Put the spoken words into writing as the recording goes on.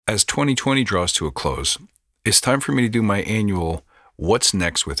as 2020 draws to a close, it's time for me to do my annual What's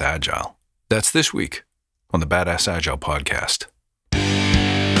Next with Agile. That's this week on the Badass Agile podcast.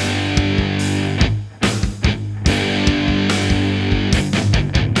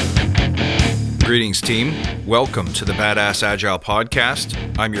 Greetings, team. Welcome to the Badass Agile podcast.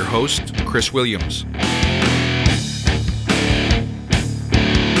 I'm your host, Chris Williams.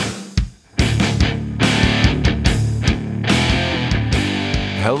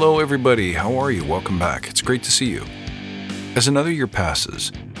 Hello, everybody. How are you? Welcome back. It's great to see you. As another year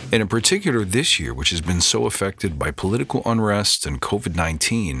passes, and in particular this year, which has been so affected by political unrest and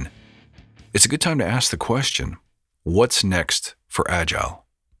COVID-19, it's a good time to ask the question, what's next for Agile?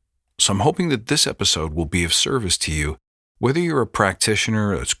 So I'm hoping that this episode will be of service to you, whether you're a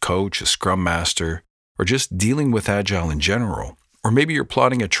practitioner, a coach, a scrum master, or just dealing with Agile in general, or maybe you're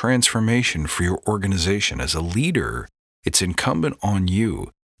plotting a transformation for your organization. As a leader, it's incumbent on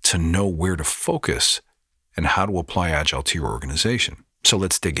you to know where to focus and how to apply Agile to your organization. So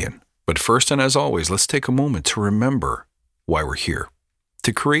let's dig in. But first, and as always, let's take a moment to remember why we're here.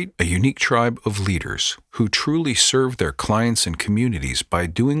 To create a unique tribe of leaders who truly serve their clients and communities by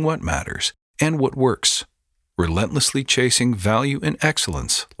doing what matters and what works, relentlessly chasing value and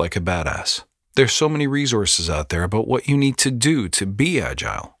excellence like a badass. There's so many resources out there about what you need to do to be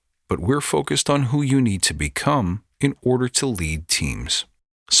Agile, but we're focused on who you need to become in order to lead teams.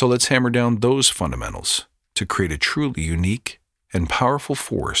 So let's hammer down those fundamentals to create a truly unique and powerful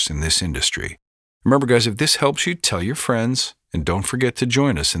force in this industry. Remember, guys, if this helps you, tell your friends, and don't forget to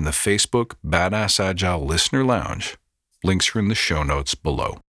join us in the Facebook Badass Agile Listener Lounge. Links are in the show notes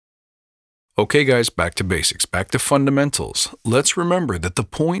below. Okay, guys, back to basics, back to fundamentals. Let's remember that the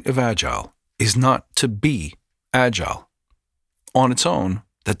point of Agile is not to be Agile. On its own,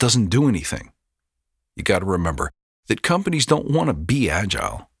 that doesn't do anything. You got to remember that companies don't want to be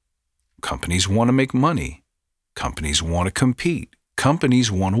Agile. Companies want to make money. Companies want to compete.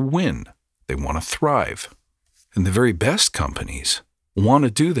 Companies want to win. They want to thrive. And the very best companies want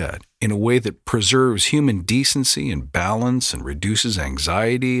to do that in a way that preserves human decency and balance and reduces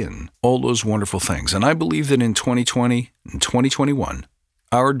anxiety and all those wonderful things. And I believe that in 2020 and 2021,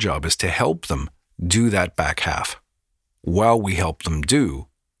 our job is to help them do that back half while we help them do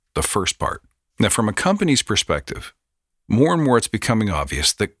the first part. Now, from a company's perspective, more and more it's becoming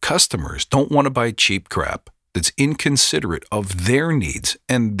obvious that customers don't want to buy cheap crap that's inconsiderate of their needs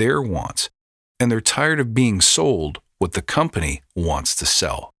and their wants, and they're tired of being sold what the company wants to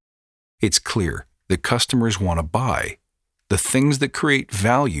sell. It's clear that customers want to buy the things that create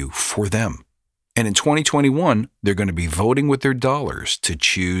value for them. And in 2021, they're going to be voting with their dollars to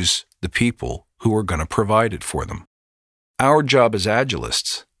choose the people who are going to provide it for them. Our job as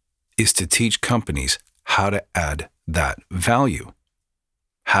Agilists is to teach companies how to add that value,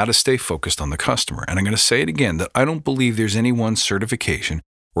 how to stay focused on the customer. And I'm going to say it again, that I don't believe there's any one certification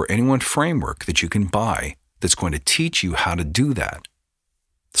or any one framework that you can buy that's going to teach you how to do that.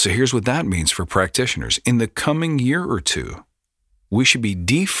 So here's what that means for practitioners. In the coming year or two, we should be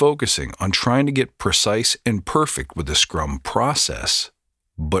defocusing on trying to get precise and perfect with the Scrum process,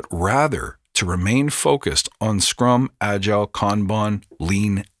 but rather to remain focused on Scrum, Agile, Kanban,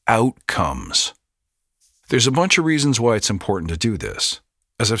 Lean outcomes. There's a bunch of reasons why it's important to do this.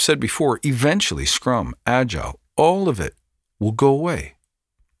 As I've said before, eventually Scrum, Agile, all of it will go away.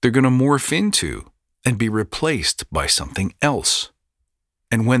 They're going to morph into and be replaced by something else.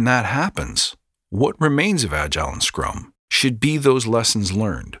 And when that happens, what remains of Agile and Scrum should be those lessons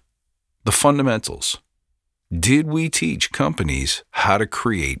learned, the fundamentals. Did we teach companies how to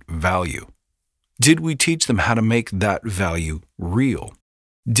create value? Did we teach them how to make that value real?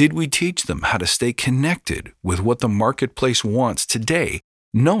 Did we teach them how to stay connected with what the marketplace wants today,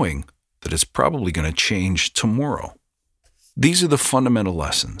 knowing that it's probably going to change tomorrow? These are the fundamental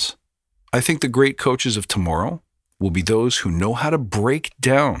lessons. I think the great coaches of tomorrow will be those who know how to break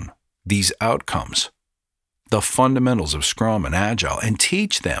down these outcomes, the fundamentals of Scrum and Agile, and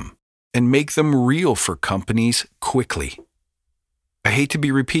teach them and make them real for companies quickly. I hate to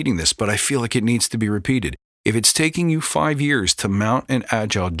be repeating this, but I feel like it needs to be repeated. If it's taking you 5 years to mount an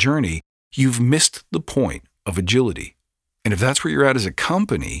Agile journey, you've missed the point of agility. And if that's where you're at as a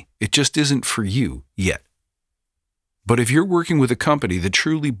company, it just isn't for you yet. But if you're working with a company that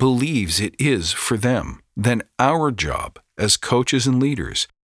truly believes it is for them, then our job as coaches and leaders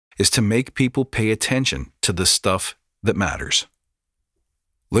is to make people pay attention to the stuff that matters.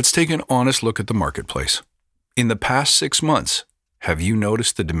 Let's take an honest look at the marketplace. In the past 6 months, have you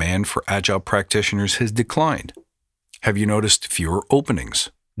noticed the demand for Agile practitioners has declined? Have you noticed fewer openings,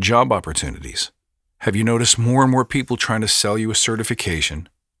 job opportunities? Have you noticed more and more people trying to sell you a certification,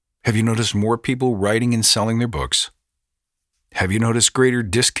 Have you noticed more people writing and selling their books? Have you noticed greater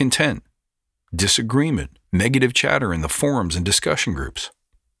discontent, disagreement, negative chatter in the forums and discussion groups?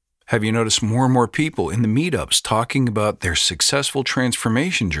 Have you noticed more and more people in the meetups talking about their successful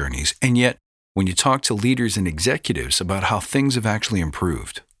transformation journeys, and yet when you talk to leaders and executives about how things have actually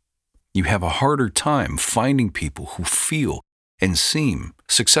improved, you have a harder time finding people who feel and seem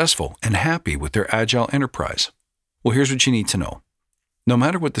successful and happy with their Agile enterprise? Well, here's what you need to know. No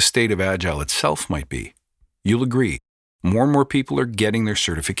matter what the state of Agile itself might be, you'll agree more and more people are getting their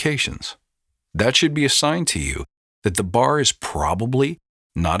certifications. That should be a sign to you that the bar is probably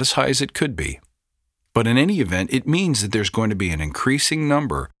not as high as it could be. But in any event, it means that there's going to be an increasing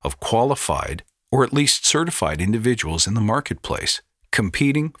number of qualified or at least certified individuals in the marketplace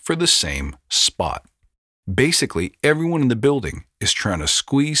competing for the same spot. Basically, everyone in the building is trying to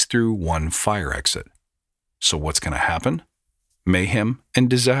squeeze through one fire exit. So what's going to happen? Mayhem and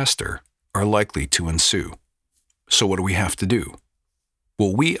disaster are likely to ensue. So what do we have to do?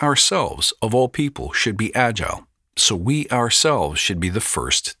 Well, we ourselves, of all people, should be agile. So we ourselves should be the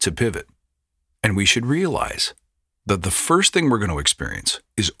first to pivot. And we should realize that the first thing we're going to experience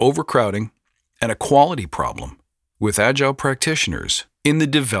is overcrowding and a quality problem with agile practitioners in the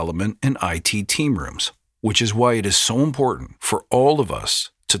development and IT team rooms, which is why it is so important for all of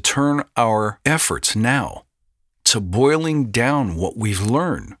us to turn our efforts now to boiling down what we've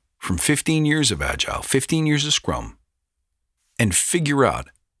learned from 15 years of Agile, 15 years of Scrum, and figure out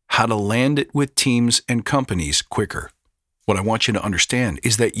how to land it with teams and companies quicker. What I want you to understand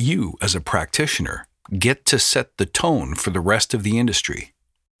is that you, as a practitioner, get to set the tone for the rest of the industry.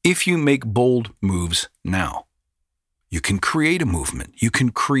 If you make bold moves now, you can create a movement. You can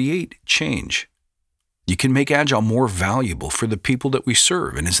create change. You can make Agile more valuable for the people that we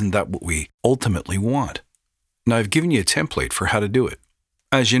serve, and isn't that what we ultimately want? Now, I've given you a template for how to do it.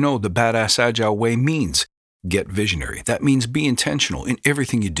 As you know, the Badass Agile way means get visionary. That means be intentional in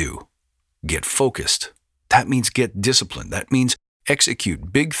everything you do. Get focused. That means get disciplined. That means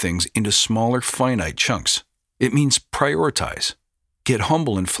execute big things into smaller, finite chunks. It means prioritize. Get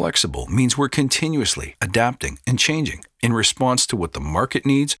humble and flexible means we're continuously adapting and changing in response to what the market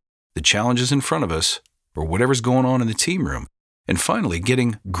needs, the challenges in front of us, or whatever's going on in the team room. And finally,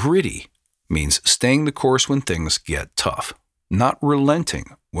 getting gritty means staying the course when things get tough, not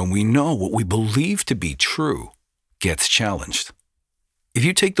relenting when we know what we believe to be true gets challenged. If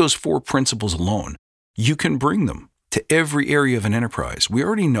you take those 4 principles alone, you can bring them to every area of an enterprise. We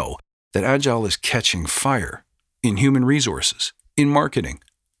already know that Agile is catching fire in human resources, in marketing.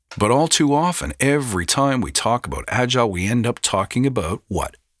 But all too often, every time we talk about Agile, we end up talking about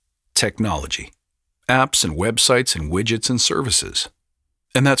what? Technology. Apps and websites and widgets and services.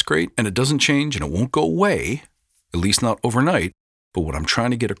 And that's great, and it doesn't change, and it won't go away, at least not overnight. But what I'm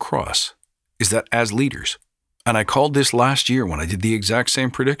trying to get across is that as leaders, and I called this last year when I did the exact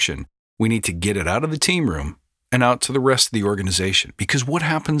same prediction, we need to get it out of the team room and out to the rest of the organization. Because what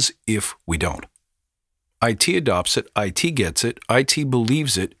happens if we don't? IT adopts it, IT gets it, IT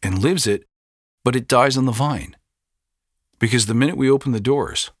believes it and lives it, but it dies on the vine. Because the minute we open the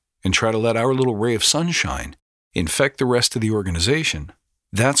doors and try to let our little ray of sunshine infect the rest of the organization,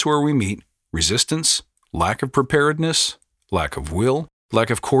 that's where we meet resistance, lack of preparedness, lack of will, lack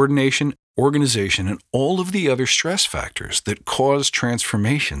of coordination, organization, and all of the other stress factors that cause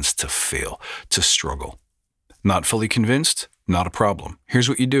transformations to fail, to struggle. Not fully convinced? Not a problem. Here's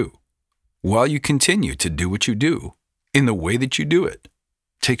what you do. While you continue to do what you do, in the way that you do it,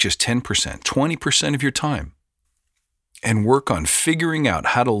 take just 10%, 20% of your time, and work on figuring out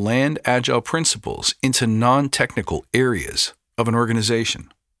how to land Agile principles into non-technical areas of an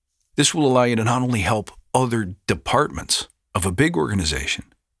organization. This will allow you to not only help other departments of a big organization,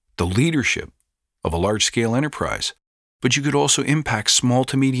 the leadership of a large-scale enterprise, but you could also impact small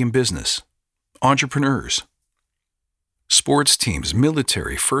to medium business, entrepreneurs, sports teams,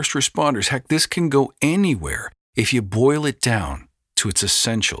 military, first responders. Heck, this can go anywhere if you boil it down to its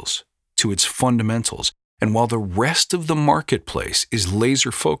essentials, to its fundamentals. And while the rest of the marketplace is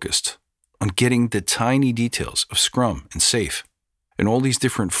laser-focused on getting the tiny details of Scrum and SAFe and all these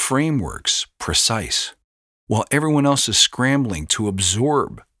different frameworks precise, while everyone else is scrambling to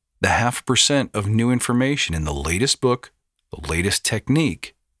absorb the 0.5% of new information in the latest book, the latest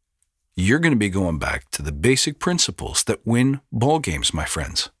technique, you're going to be going back to the basic principles that win ball games, my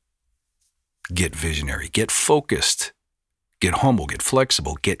friends. Get visionary, get focused, get humble, get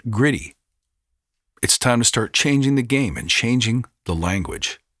flexible, get gritty. It's time to start changing the game and changing the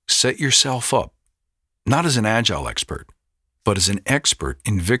language. Set yourself up, not as an Agile expert, but as an expert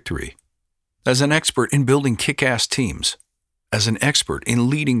in victory, as an expert in building kick-ass teams, as an expert in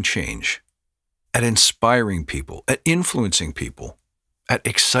leading change, at inspiring people, at influencing people, at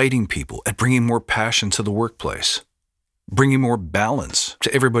exciting people, at bringing more passion to the workplace, bringing more balance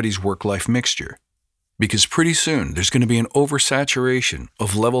to everybody's work-life mixture. Because pretty soon there's going to be an oversaturation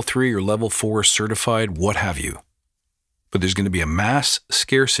of level 3 or level 4 certified what have you. But there's going to be a mass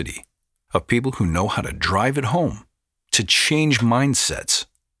scarcity of people who know how to drive it home, to change mindsets,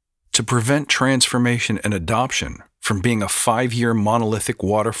 to prevent transformation and adoption from being a 5-year monolithic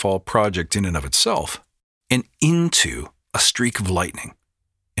waterfall project in and of itself, and into a streak of lightning,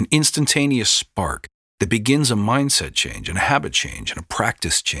 an instantaneous spark that begins a mindset change and a habit change and a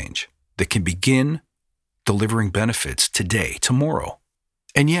practice change that can begin delivering benefits today, tomorrow.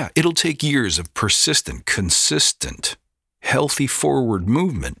 And yeah, it'll take years of persistent, consistent, healthy forward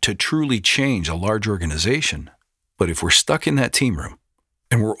movement to truly change a large organization. But if we're stuck in that team room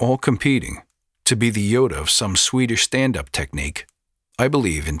and we're all competing to be the Yoda of some Swedish stand-up technique, I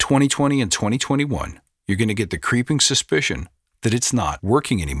believe in 2020 and 2021, you're going to get the creeping suspicion that it's not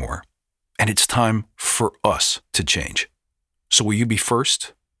working anymore, and it's time for us to change. So will you be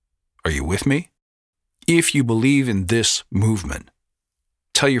first? Are you with me? If you believe in this movement,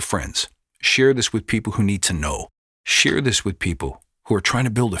 tell your friends, share this with people who need to know, share this with people who are trying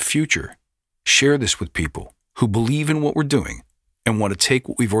to build a future, share this with people who believe in what we're doing and want to take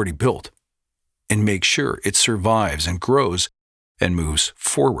what we've already built and make sure it survives and grows and moves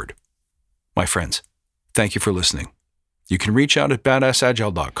forward. My friends, thank you for listening. You can reach out at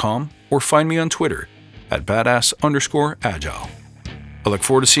badassagile.com or find me on Twitter at badass_agile. I look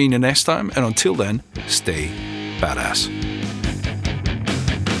forward to seeing you next time, and until then, stay badass.